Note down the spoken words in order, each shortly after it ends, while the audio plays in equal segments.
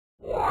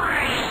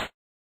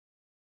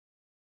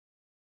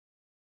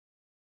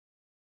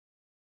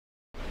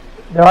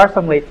There are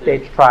some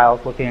late-stage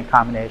trials looking at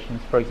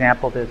combinations. For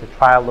example, there's a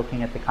trial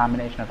looking at the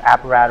combination of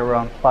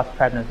abiraterone plus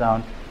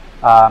prednisone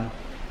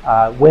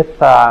with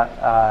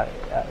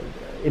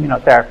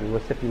immunotherapy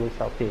with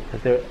sipuleucel T,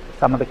 because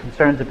some of the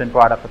concerns have been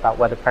brought up about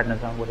whether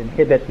prednisone would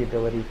inhibit the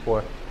ability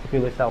for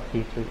sipuleucel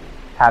T to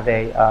have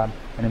an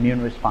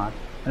immune response.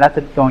 And that's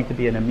going to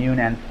be an immune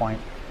endpoint.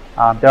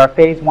 There are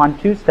phase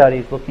 1-2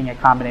 studies looking at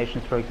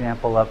combinations, for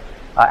example, of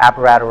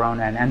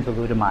abiraterone and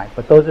enzalutamide,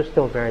 but those are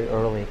still very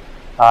early.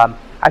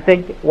 I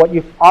think what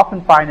you often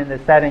find in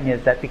this setting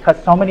is that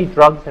because so many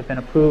drugs have been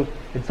approved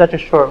in such a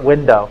short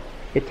window,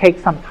 it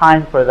takes some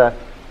time for the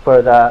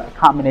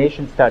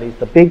combination studies,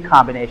 the big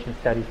combination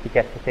studies, to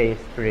get to phase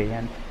 3.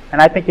 And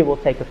I think it will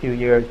take a few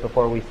years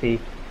before we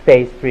see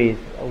phase 3s.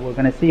 We're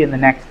going to see in the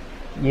next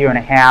year and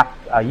a half,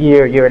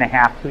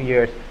 2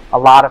 years, a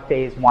lot of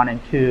phase 1 and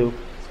 2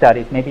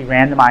 studies, maybe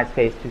randomized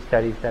phase 2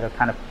 studies that are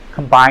kind of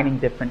combining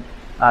different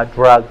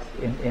drugs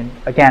in,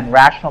 again,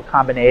 rational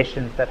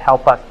combinations that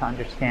help us to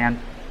understand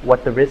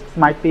what the risks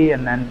might be,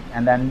 and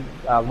then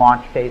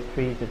launch phase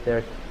 3s if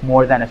there's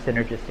more than a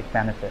synergistic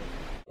benefit.